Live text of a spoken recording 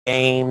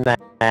game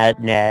that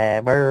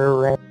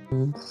never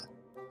ends.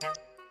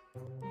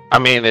 I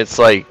mean, it's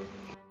like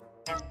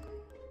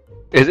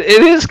it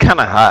is kind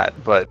of hot,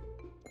 but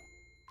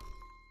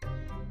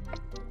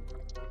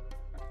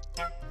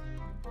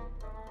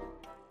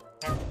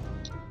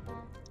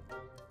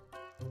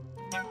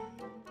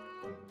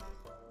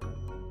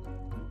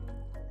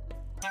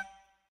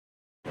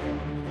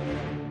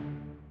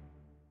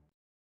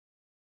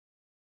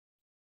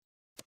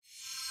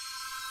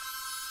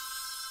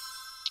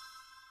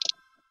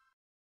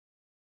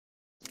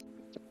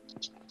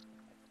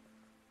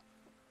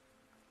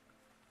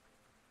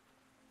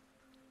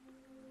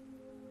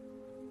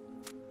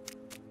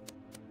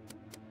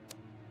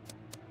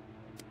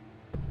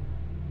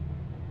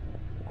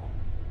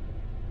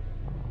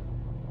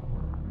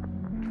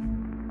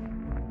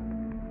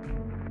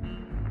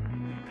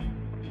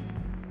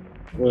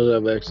What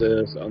up,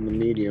 access on the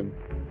medium?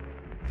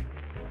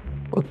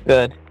 What's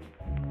good?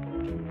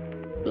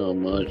 Not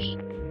much.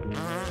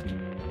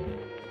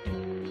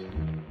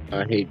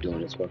 I hate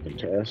doing this fucking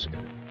task.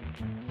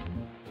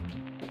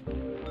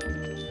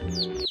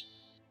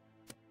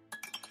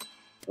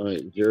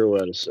 Alright, 0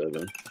 out of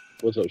 7.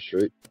 What's up,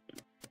 straight?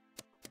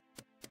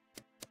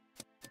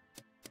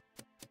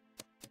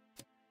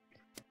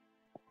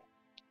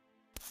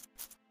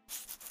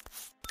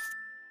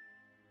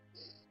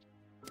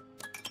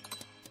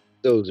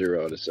 Still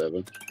 0 out of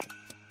 7.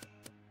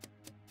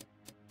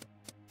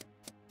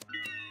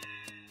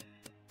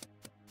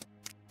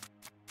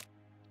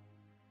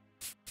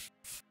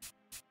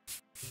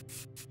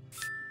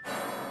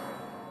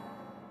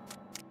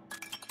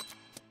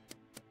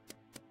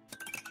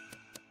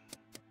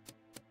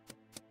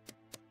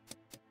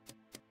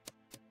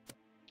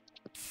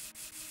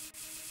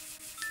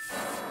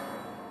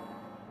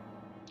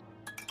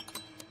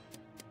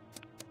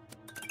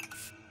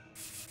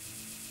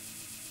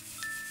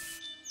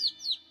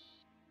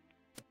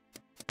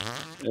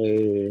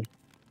 Hey.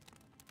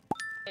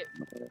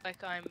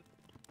 Like I'm.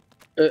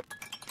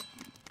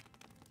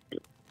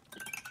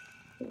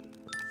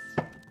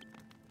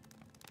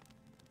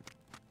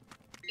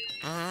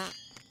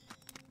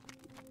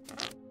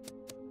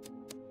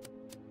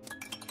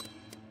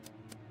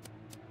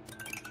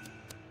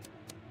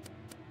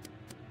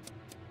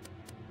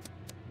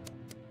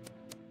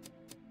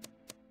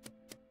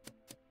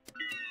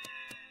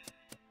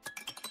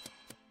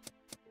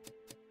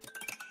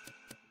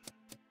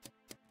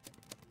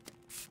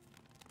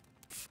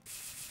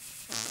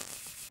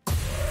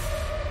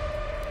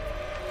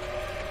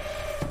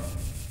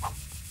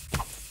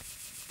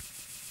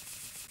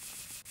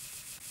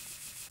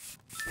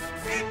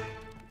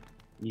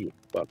 You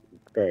fucking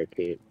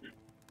crackhead.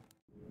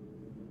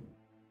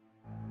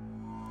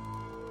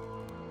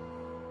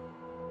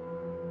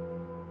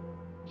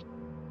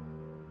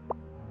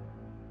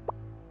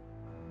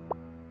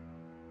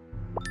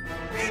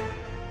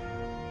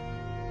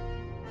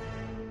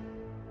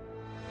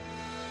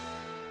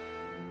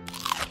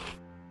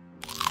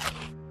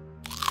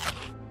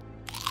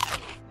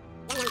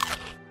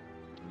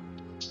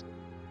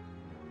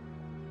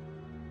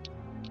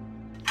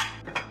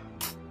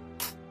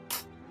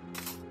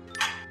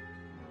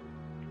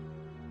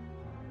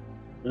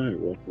 Alright,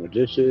 wash my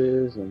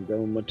dishes. I'm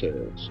done with my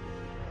tails.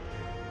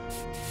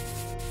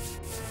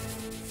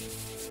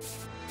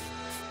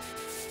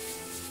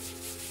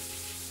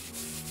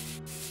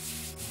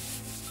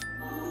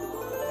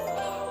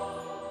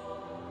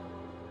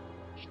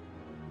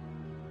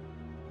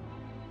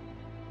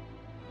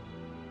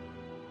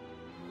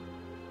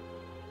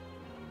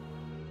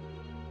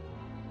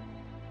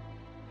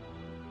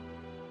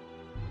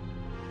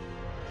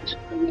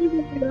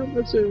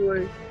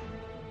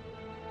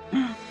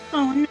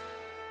 Oh no.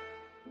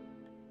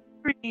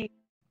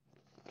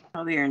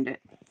 Oh, they earned it.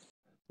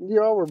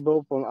 Y'all were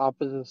both on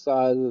opposite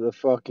sides of the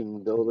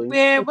fucking building.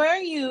 Where were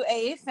you,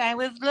 Ace? I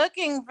was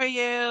looking for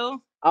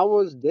you. I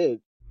was dead.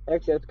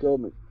 XS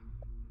killed me.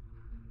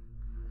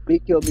 He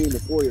killed me in the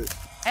foyer.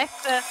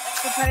 Extra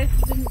surprised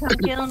you didn't come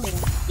kill me.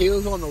 He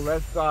was on the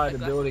left side of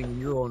the building, and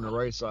you were on the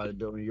right side of the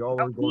building. Y'all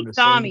were going He the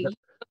saw same. me.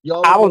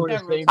 Y'all I were was,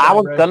 going the same I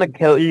was direction. gonna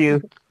kill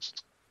you.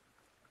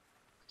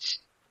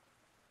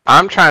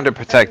 I'm trying to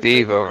protect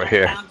Eve over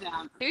here.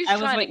 Who's I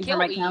was trying waiting to for kill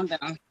my Eve?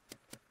 countdown.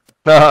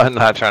 No, I'm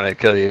not trying to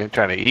kill you. I'm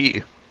trying to eat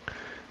you.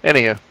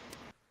 Anywho.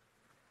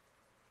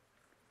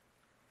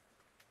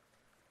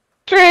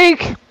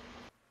 Drake!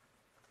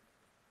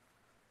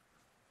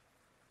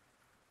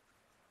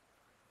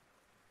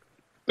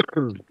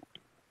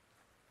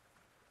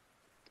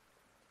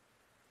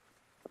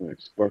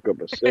 Spark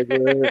up a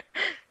cigarette.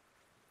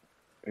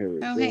 Here we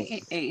Oh, go.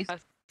 hey, Ace.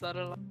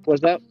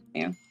 What's that?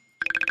 Yeah.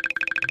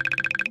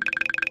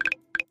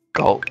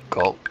 Gulp,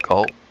 gulp,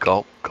 gulp,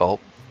 gulp,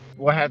 gulp.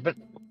 What happened?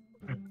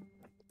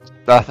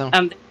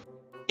 Nothing.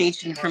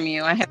 Station from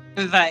you. I have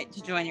an invite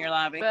to join your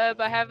lobby.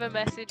 Verb, I have a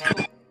message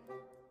for.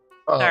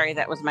 Sorry,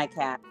 that was my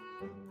cat.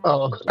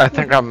 Oh. I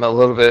think I'm a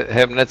little bit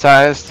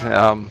hypnotized.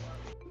 I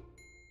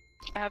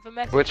have a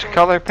message. Which for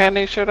color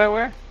panties should I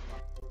wear?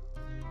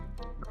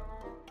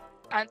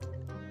 And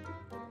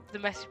the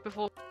message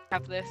before we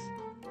have this.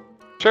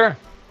 Sure.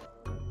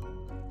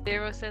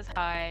 Zero says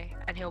hi,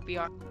 and he'll be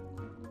on.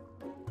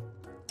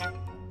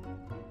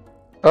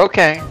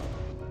 Okay.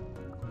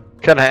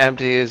 Kind of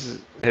empty is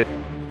it?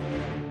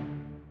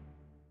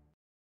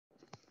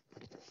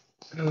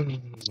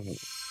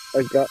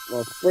 I got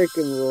my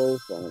freaking roll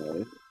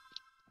finally.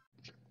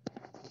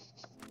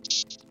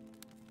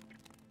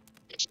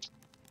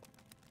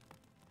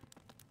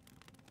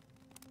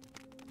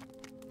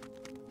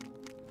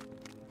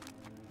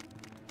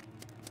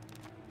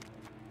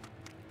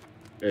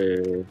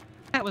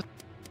 That was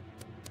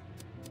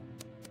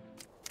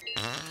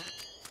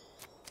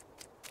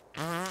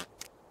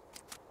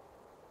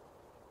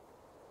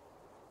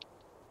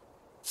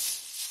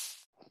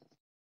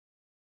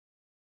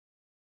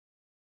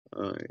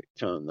Alright,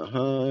 time to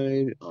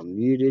hide. I'm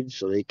muted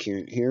so they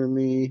can't hear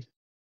me.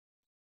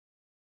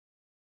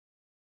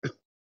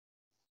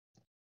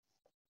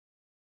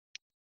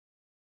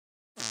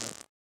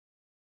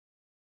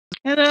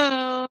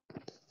 hello.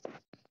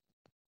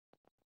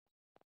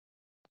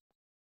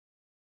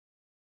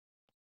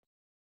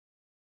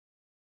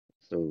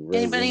 So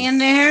Anybody red in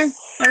there?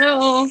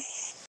 Hello.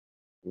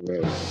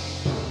 red.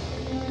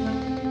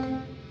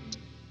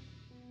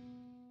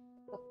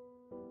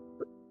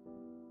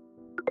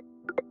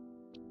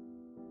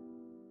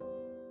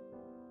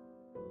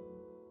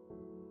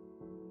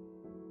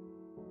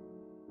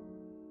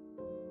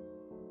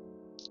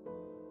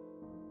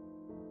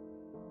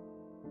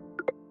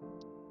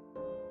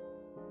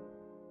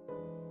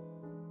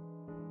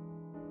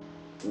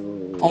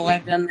 Oh,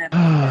 I've done that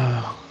before.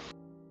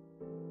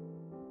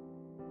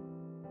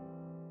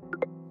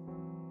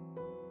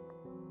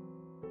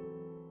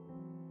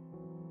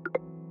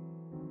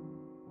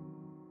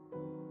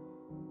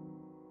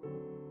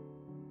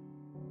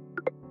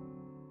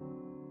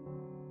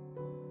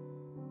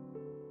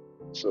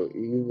 So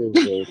Eve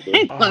is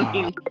open. I love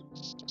you.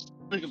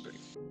 Look at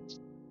Bruce.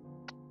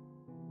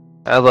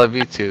 I love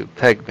you too.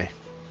 Peg me.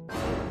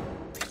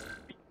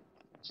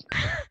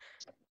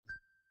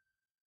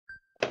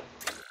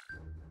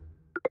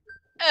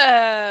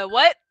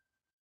 What?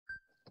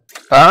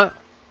 Huh?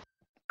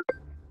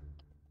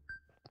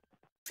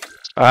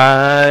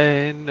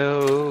 I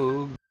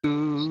know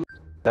who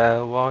that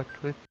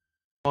walked with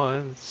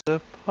once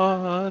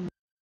upon.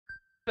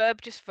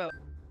 Verb, just vote.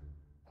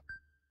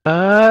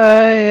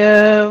 I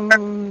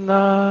am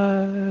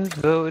not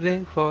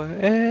voting for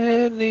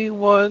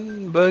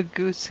anyone but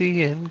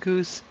Goosey and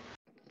Goose.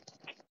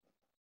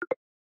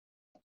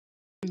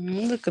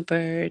 Look a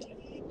bird.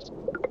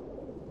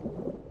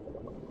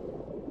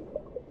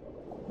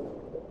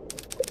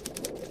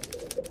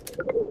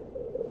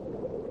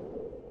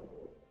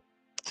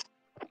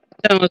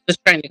 Someone was just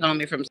trying to call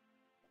me from.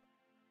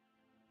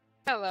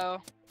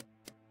 Hello.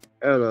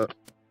 Hello.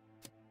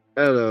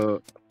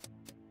 Hello.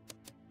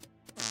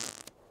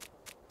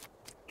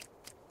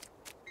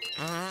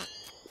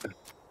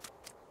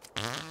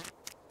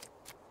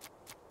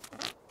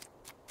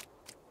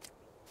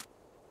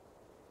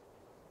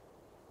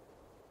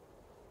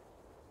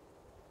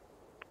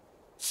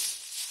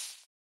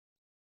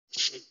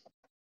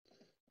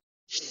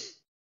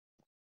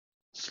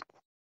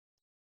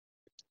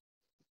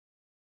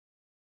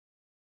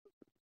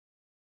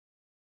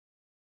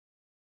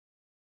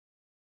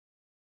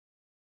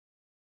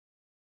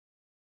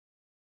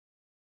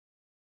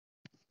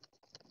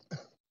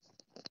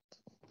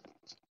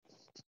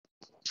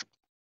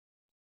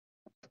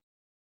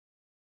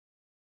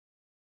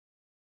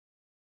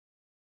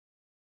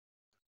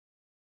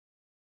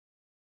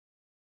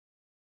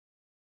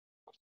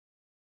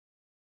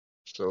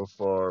 So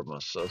far, my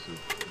sus is,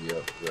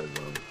 yep, red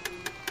one.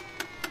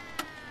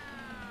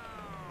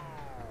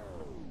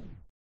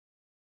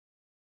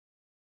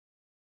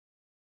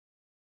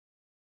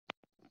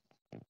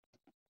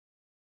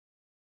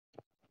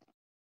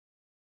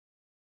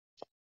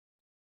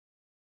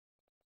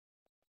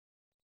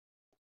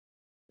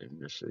 In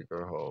the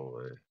secret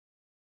hallway.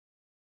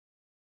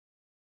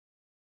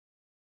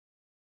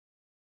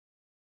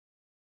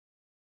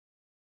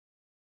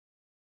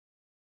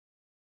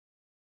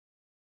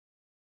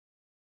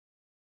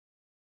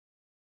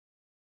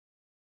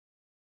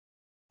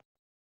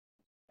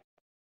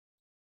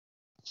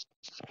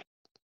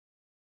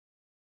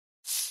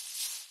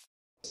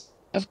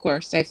 Of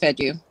course, I fed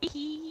you.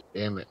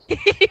 Damn it. You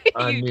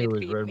I knew did it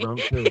was feed red me. rump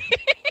too.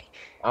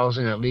 I was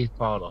in at least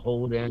follow the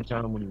whole damn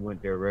time when he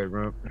went there, red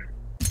rump.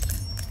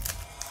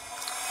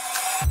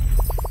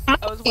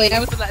 I was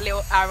waiting for that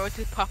little arrow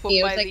to pop up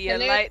He was by like, the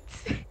hello.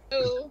 lights.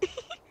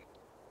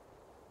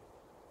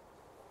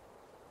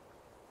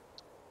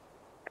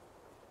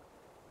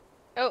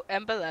 Oh,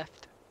 Ember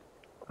left.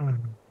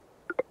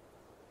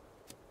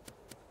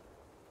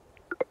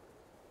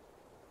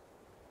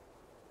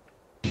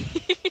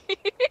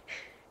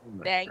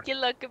 Thank you,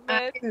 I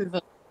Lookabird. didn't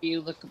vote for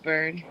you, look a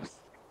bird.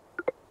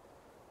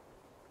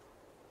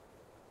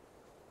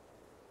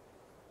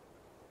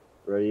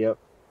 Ready up.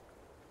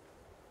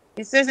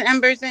 It says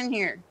Ember's in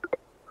here,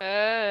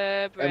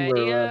 Up, Ember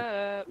ready left.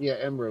 up. Yeah,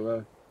 Ember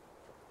left.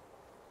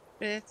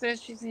 but it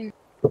says she's in.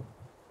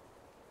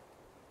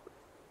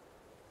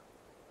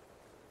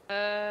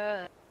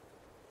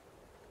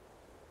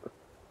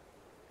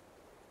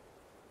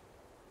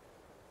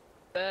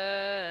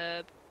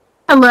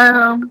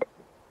 Hello.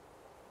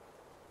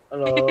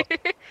 Hello.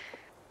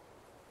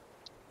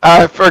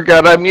 I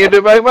forgot I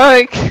muted my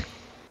mic. Ha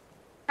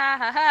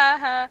ha ha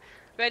ha.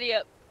 Ready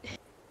up.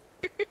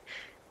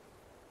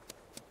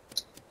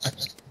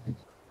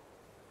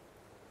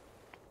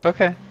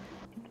 Okay.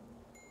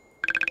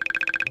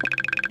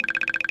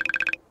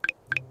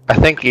 I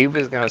think Eve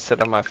is gonna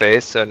sit on my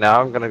face, so now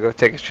I'm gonna go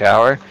take a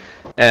shower,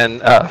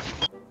 and I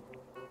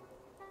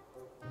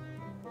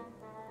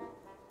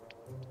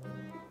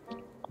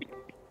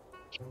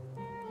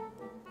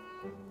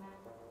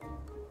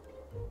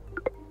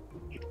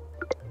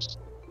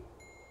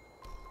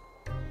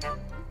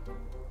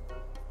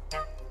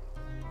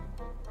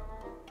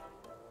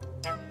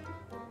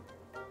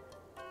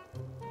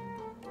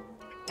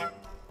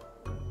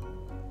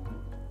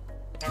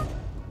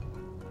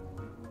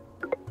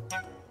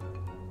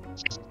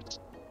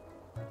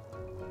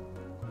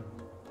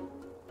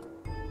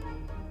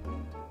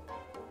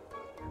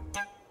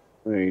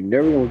ain't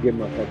never gonna get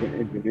my fucking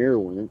engineer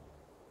win.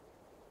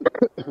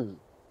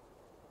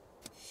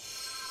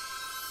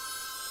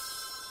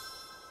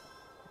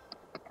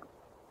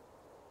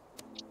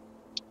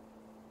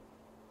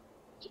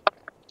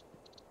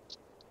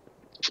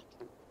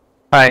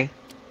 hi.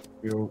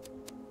 Yo.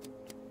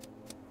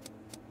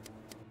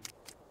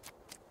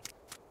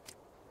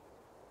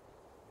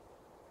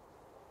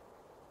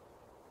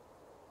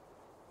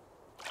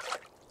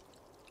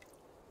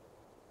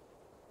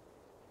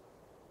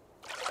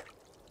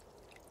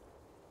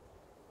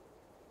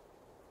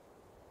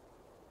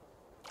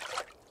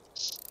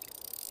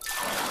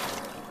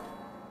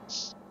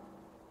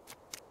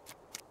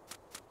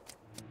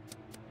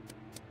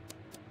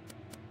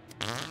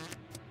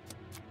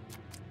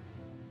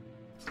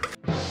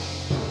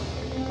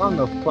 Turn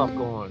the fuck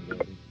on,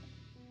 dude.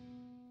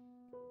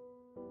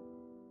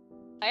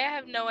 I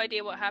have no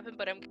idea what happened,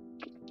 but I'm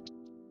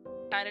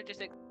kind of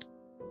just. I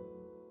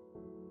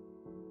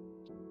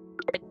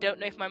don't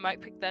know if my mic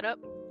picked that up.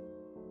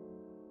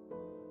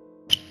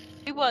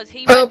 He went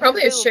Probably a boom,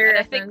 and I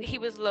sheriff. think he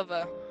was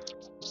lover.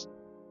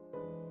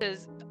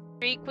 Because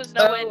Freak was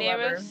nowhere near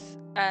lover. us,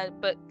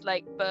 but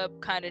like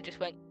Burb kind of just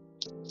went.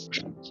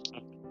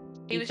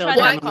 He was felt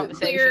trying to Well, have a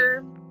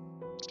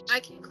I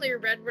can conversation. clear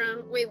Red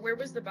Room. Wait, where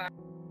was the box?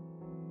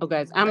 Oh,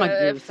 guys, I'm a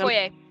goose. I'm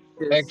Foyer. a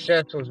goose.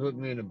 XS was with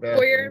me in the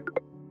Foyer. bathroom.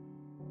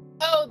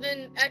 Oh,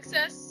 then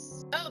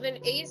Excess. Oh, then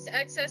Ace,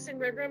 Excess, and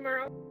Red Room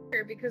are all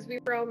here because we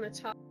were all in the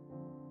top.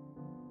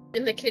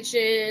 In the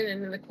kitchen,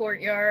 and in the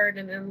courtyard,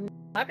 and in the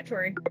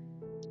laboratory.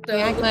 So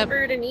Yeah, I look clap-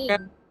 for it and eat.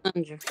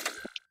 Plunger.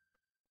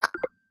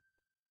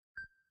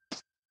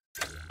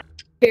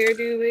 Care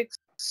to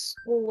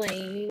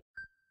explain?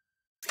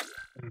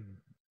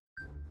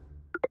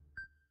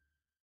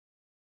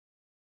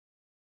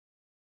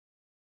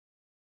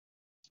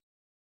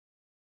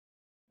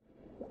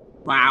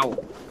 Wow.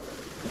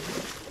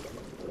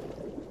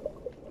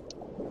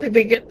 Did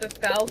we get the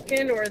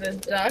falcon or the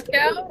duck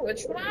out?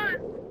 Which one?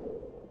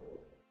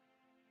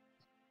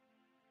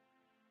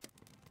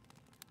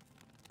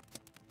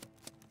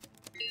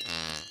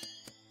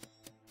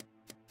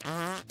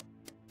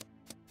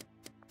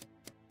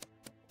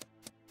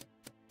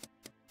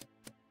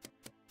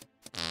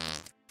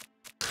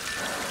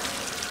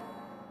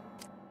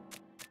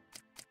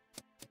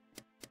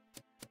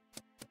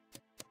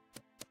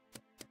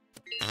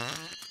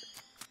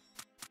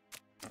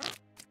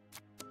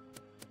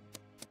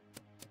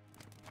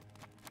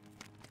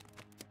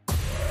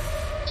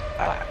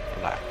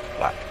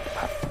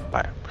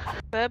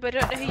 Burb, I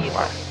don't know who you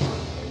are.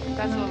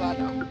 That's all I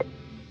know.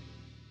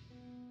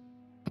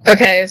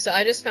 Okay, so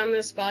I just found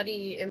this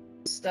body in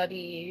the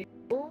study.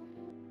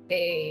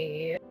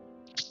 Okay.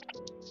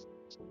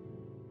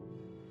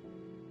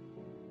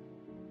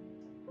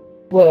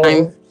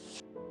 Whoa.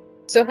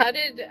 So how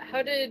did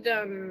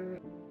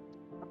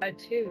I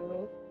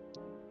too?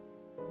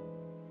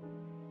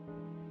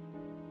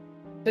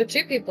 So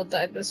 2 people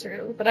died this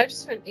room, but I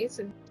just went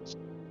easy.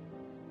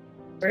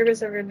 Where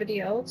was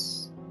everybody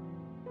else?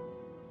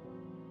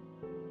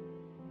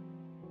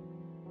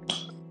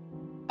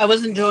 I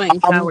was enjoying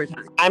shower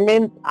time. I'm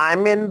in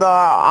the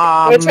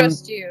I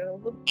trust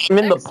you. I'm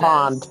in the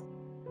pond.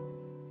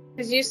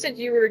 Because you said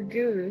you were a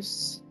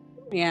goose.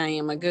 Yeah, I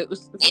am a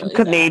goose. It's really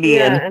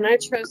Canadian. Yeah, and I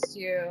trust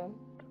you.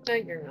 No,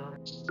 you're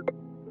not.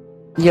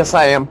 Yes,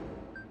 I am.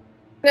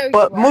 No,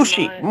 But you are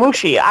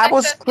Mushi, not. I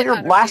was Access, get cleared out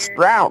of last here.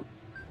 round.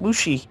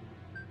 Mushi.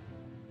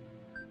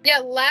 Yeah,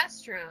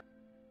 last round.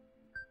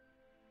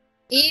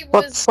 Eve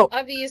But was so-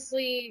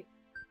 obviously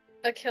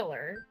a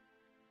killer.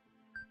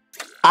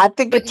 I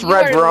think But it's you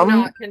Red are Rum.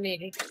 not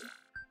Canadian.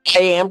 I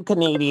am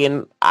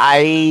Canadian.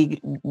 I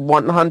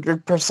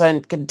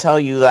 100% can tell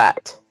you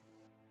that.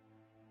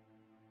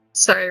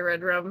 Sorry,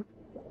 Red Rum.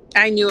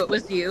 I knew it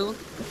was you.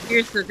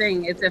 Here's the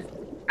thing: is if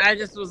I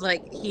just was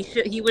like,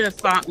 he would have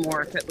fought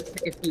more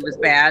if he was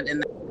bad.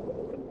 And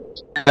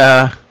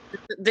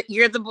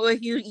you're the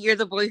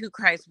boy who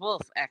cries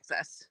wolf.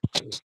 Access.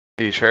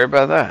 Are you sure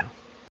about that?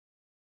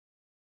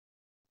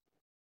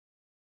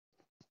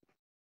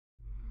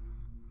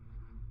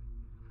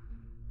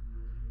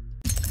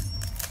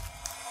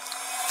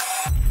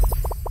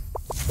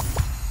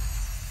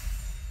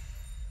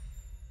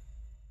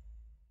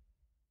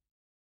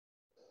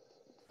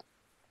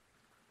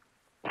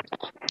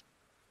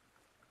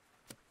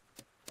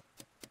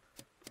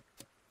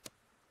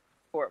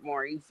 for it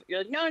more. You're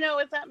like, no,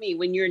 it's not me.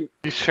 When you're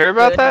You sure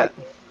about good. that?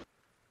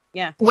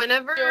 Yeah.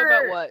 Whenever. Sure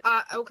about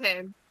what?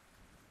 Okay.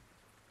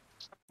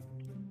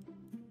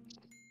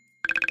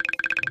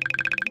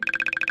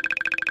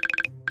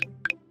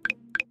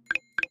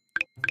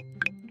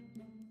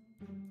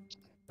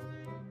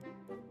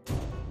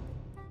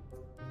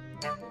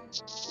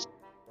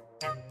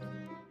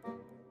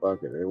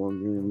 Fuck it. They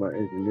want me in my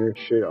engineer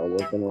shit. I'll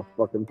work on a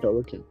fucking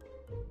Pelican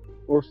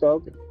or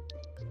Falcon.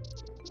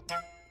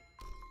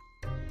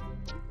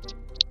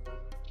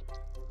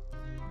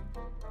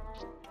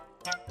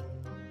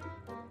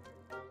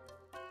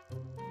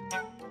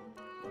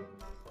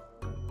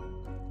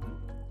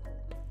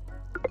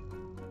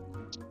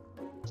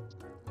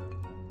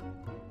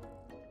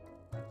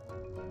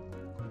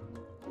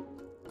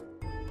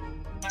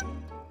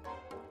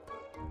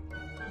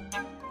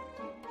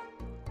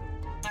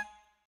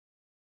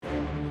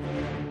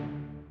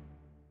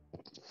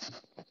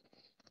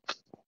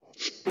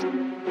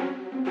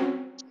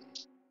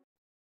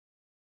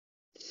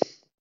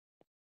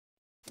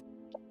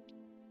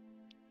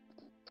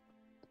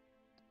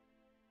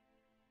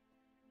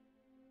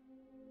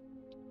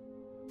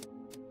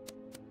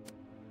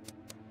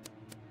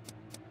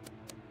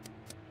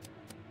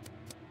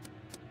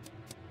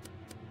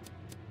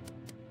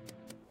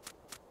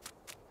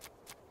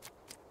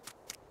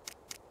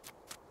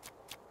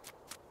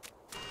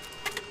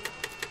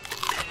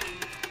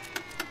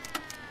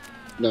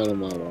 Not on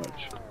my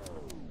watch.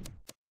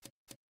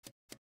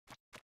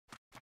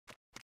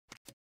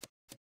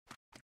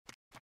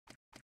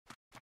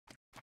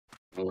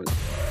 I went,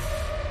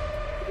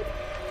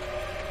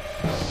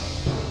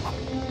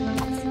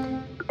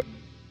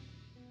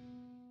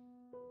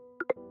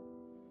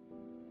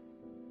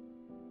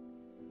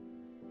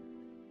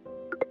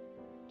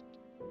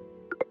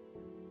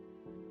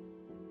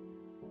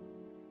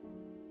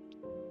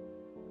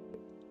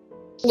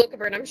 Look,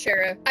 Bird, I'm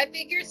sheriff. I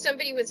figured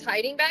somebody was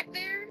hiding back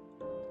there,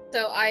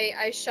 so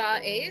I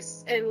shot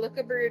Ace, and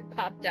Lookabird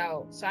popped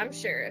out. So I'm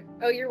sheriff.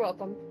 Oh, you're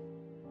welcome.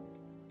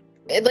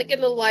 Like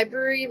in the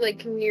library,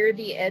 like near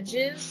the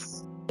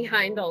edges,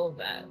 behind all of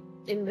that,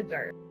 in the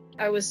dark.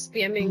 I was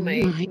spamming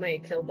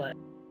my kill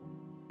button.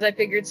 I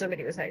figured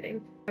somebody was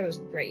hiding. I was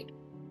right.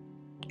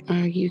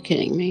 Are you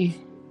kidding me?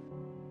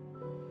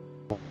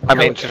 I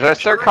mean, should I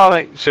start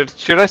calling?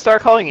 Should I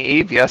start calling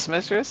Eve yes,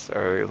 mistress,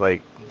 or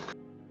like?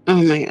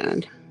 Oh my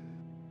god.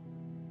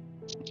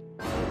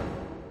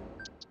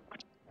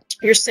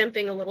 You're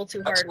simping a little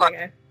too hard, my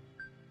guy.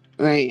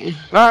 Right.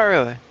 Not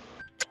really.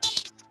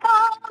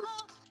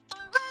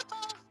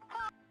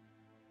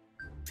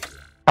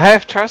 I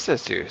have trust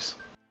issues.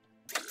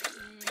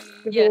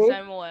 Yes, Mhm.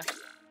 I'm aware.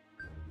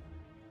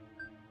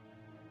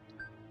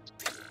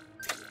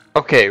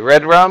 Okay,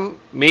 Red Rum,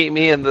 meet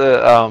me in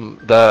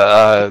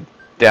the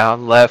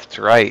down left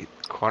right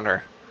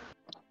corner.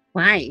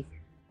 Why?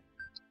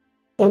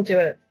 Don't do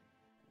it.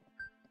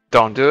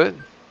 Don't do it.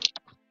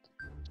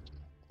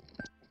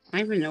 I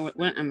don't even know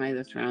what am I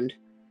this round.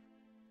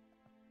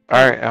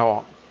 All right, I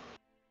won't.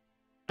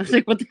 I was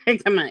like, what the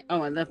heck am I?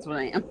 Oh, that's what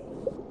I am.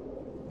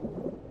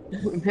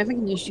 I'm having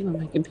an issue on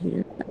my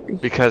computer.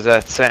 Because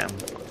that's Sam.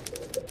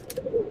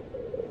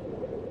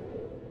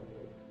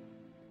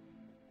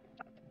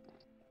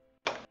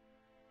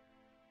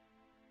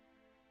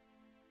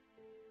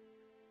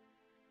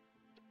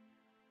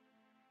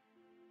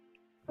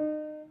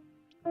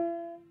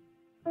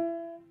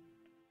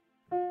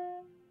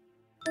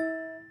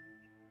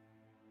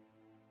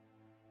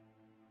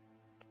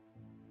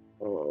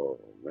 oh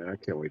man, I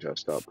can't wait till I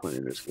stop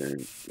playing this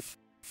game.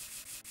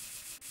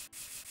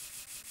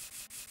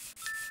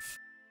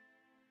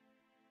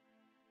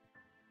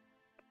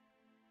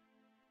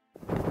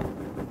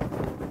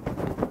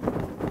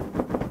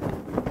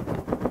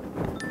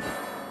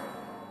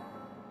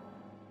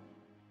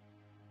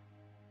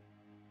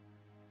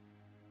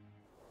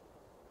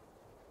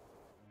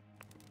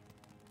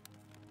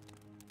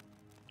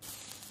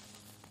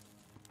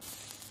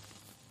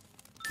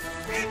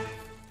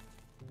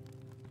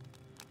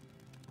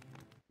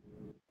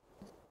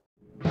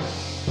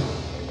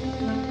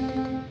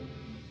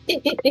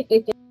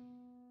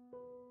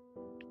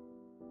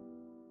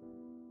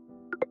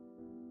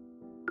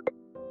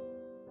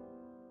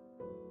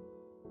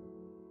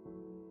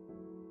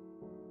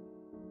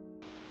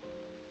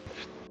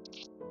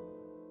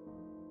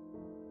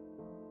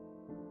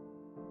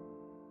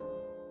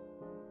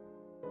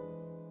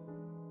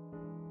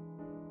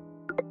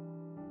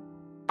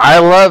 I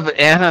love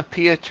Anna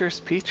Beatrice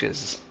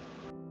Peaches.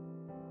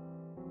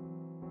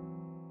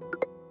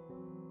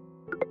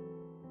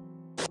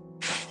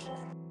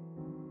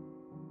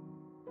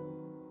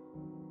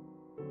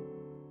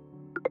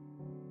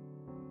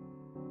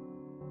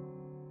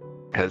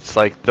 It's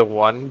like the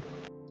one.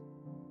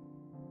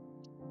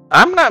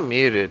 I'm not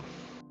muted.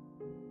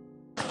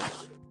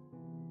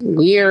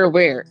 We're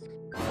where?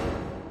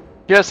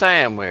 Yes, I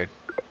am weird.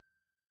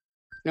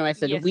 No, I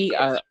said Yes, we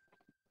yes. are.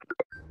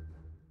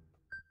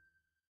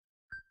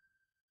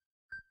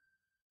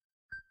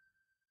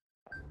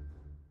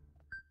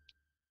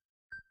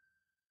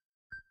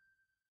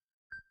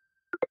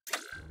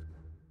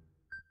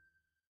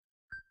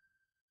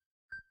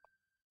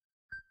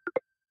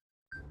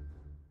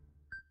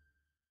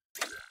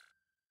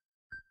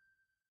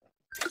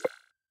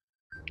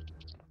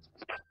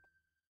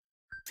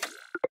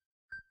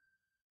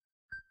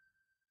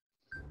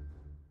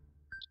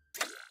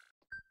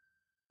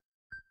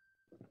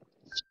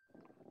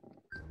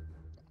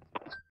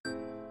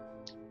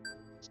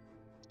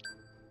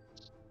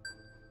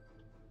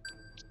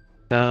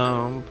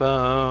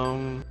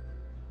 Bum.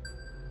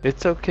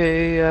 It's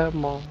okay,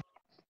 Mom.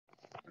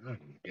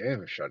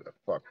 Damn, shut the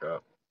fuck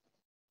up.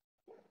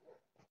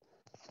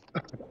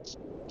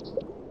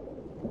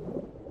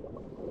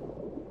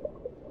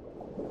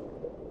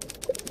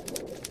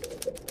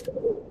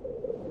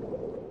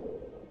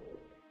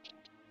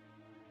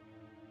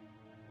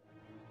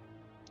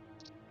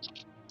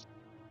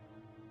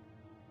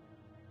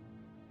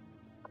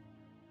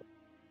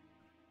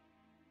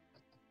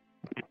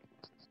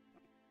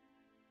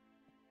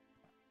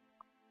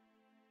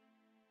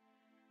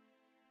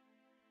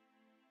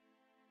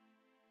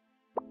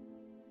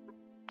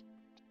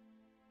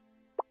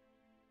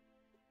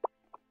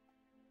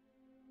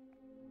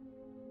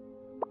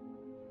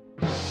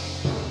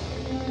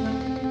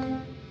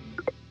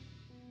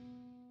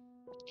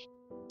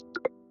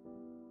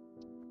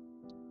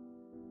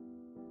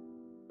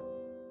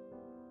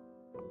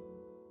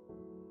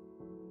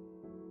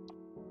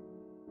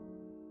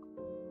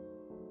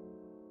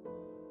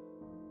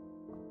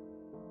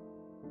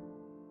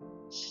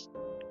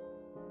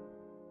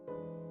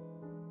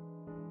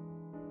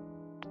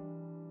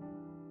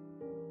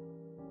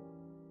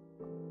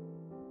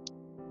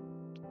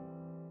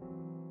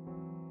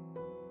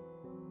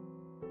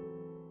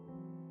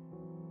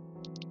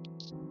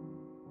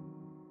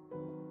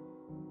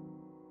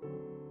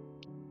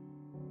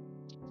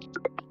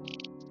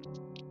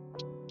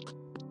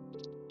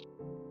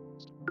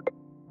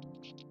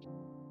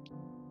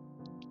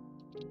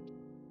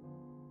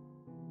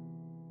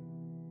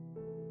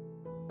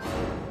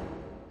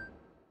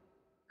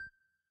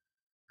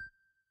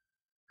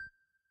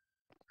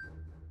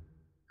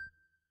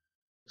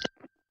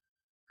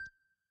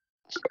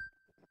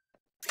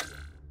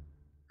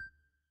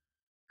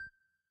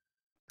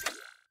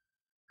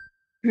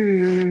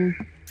 I'm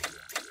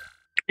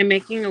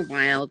making a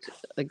wild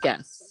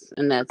guess,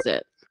 and that's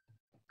it.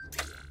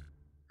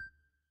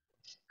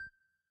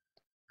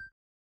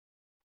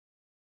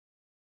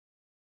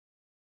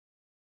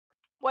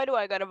 Why do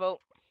I gotta vote?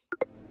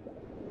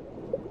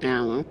 I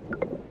don't know.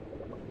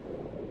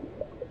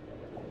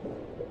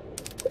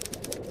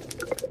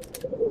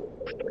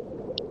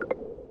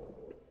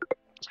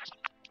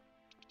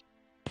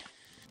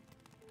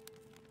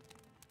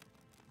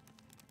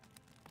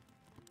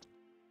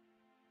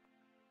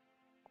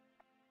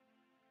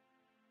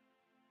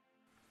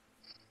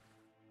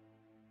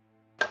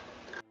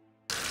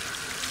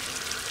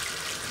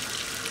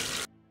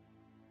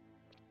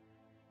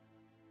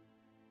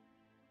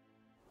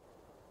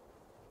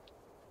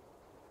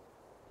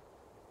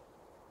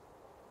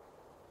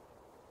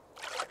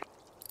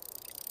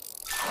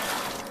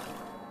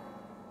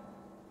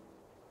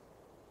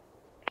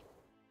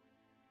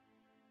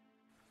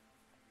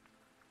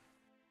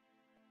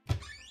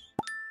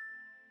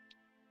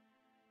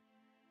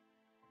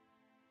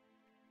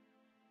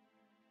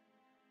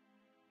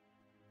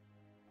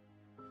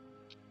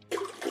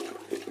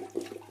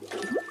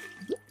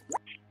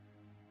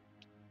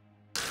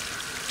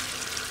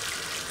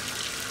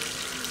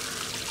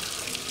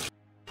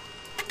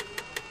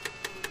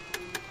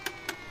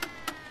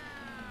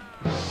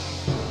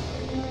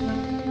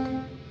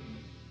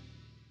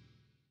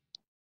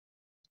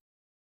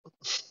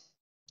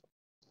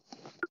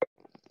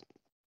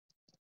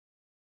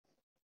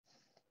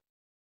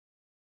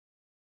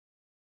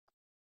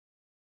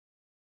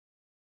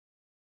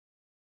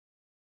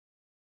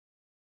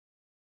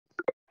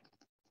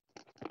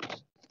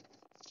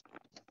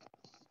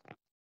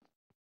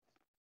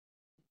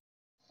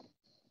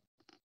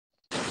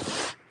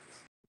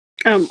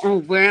 Oh,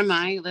 where am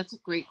I? That's a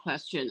great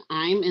question.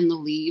 I'm in the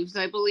leaves,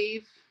 I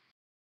believe.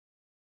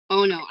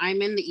 Oh no,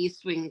 I'm in the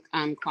East Wing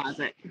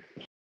closet.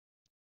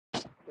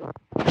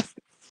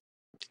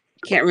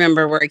 Can't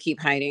remember where I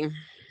keep hiding.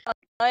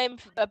 I'm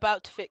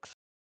about to fix.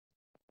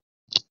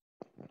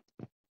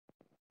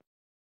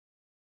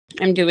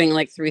 I'm doing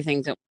like 3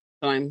 things at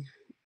once, so I'm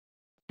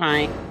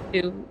trying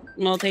to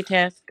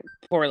multitask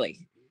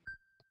poorly.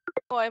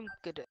 Oh, I'm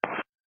good at.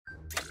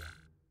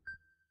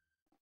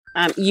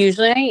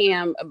 Usually I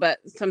am, but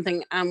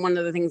something one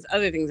of the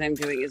other things I'm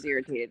doing has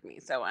irritated me,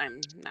 so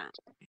I'm not.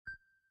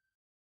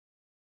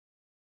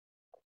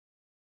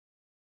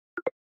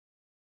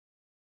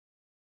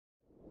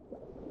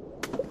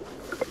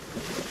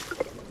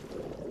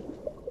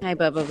 Hi,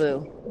 Bubba Boo.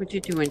 What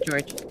you doing,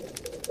 George?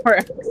 For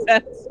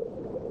access.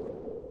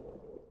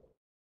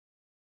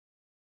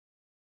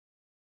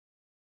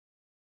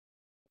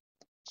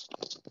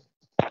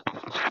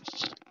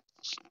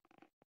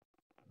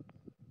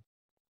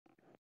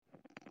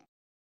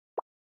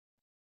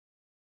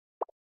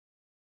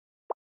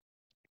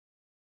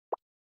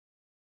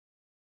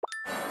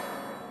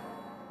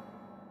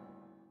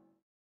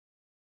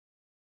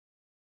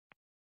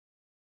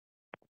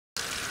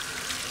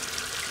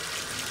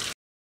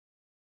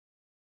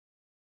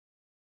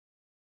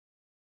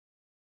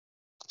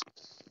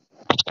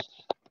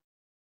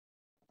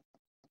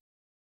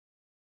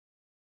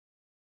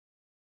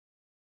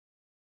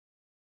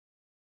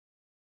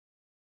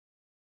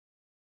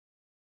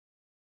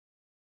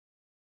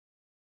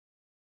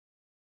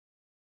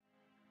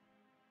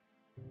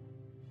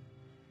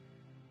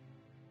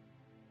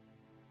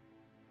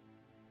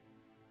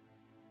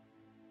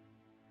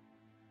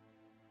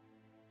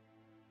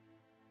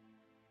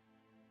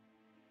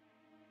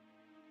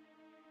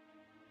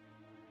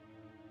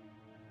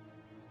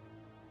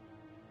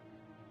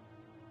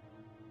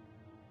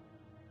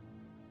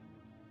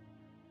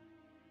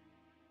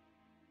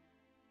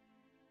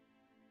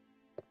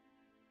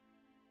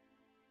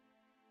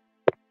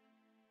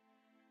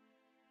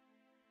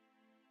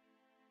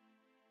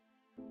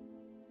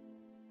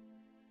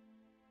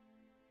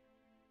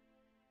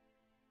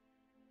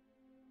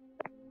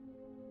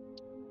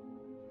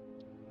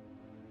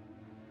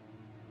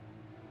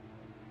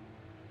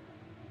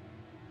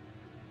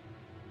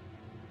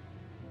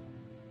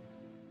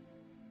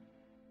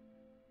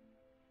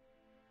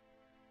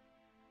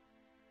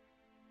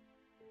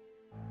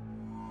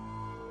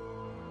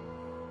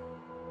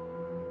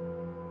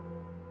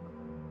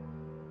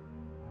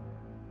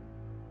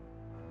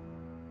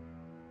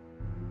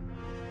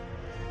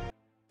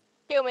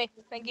 kill me.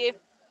 Thank you.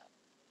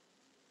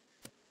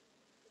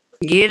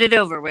 Get it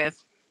over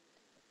with.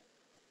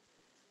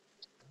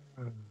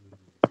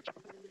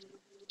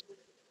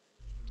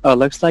 Oh,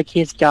 looks like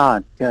he's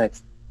gone. Good.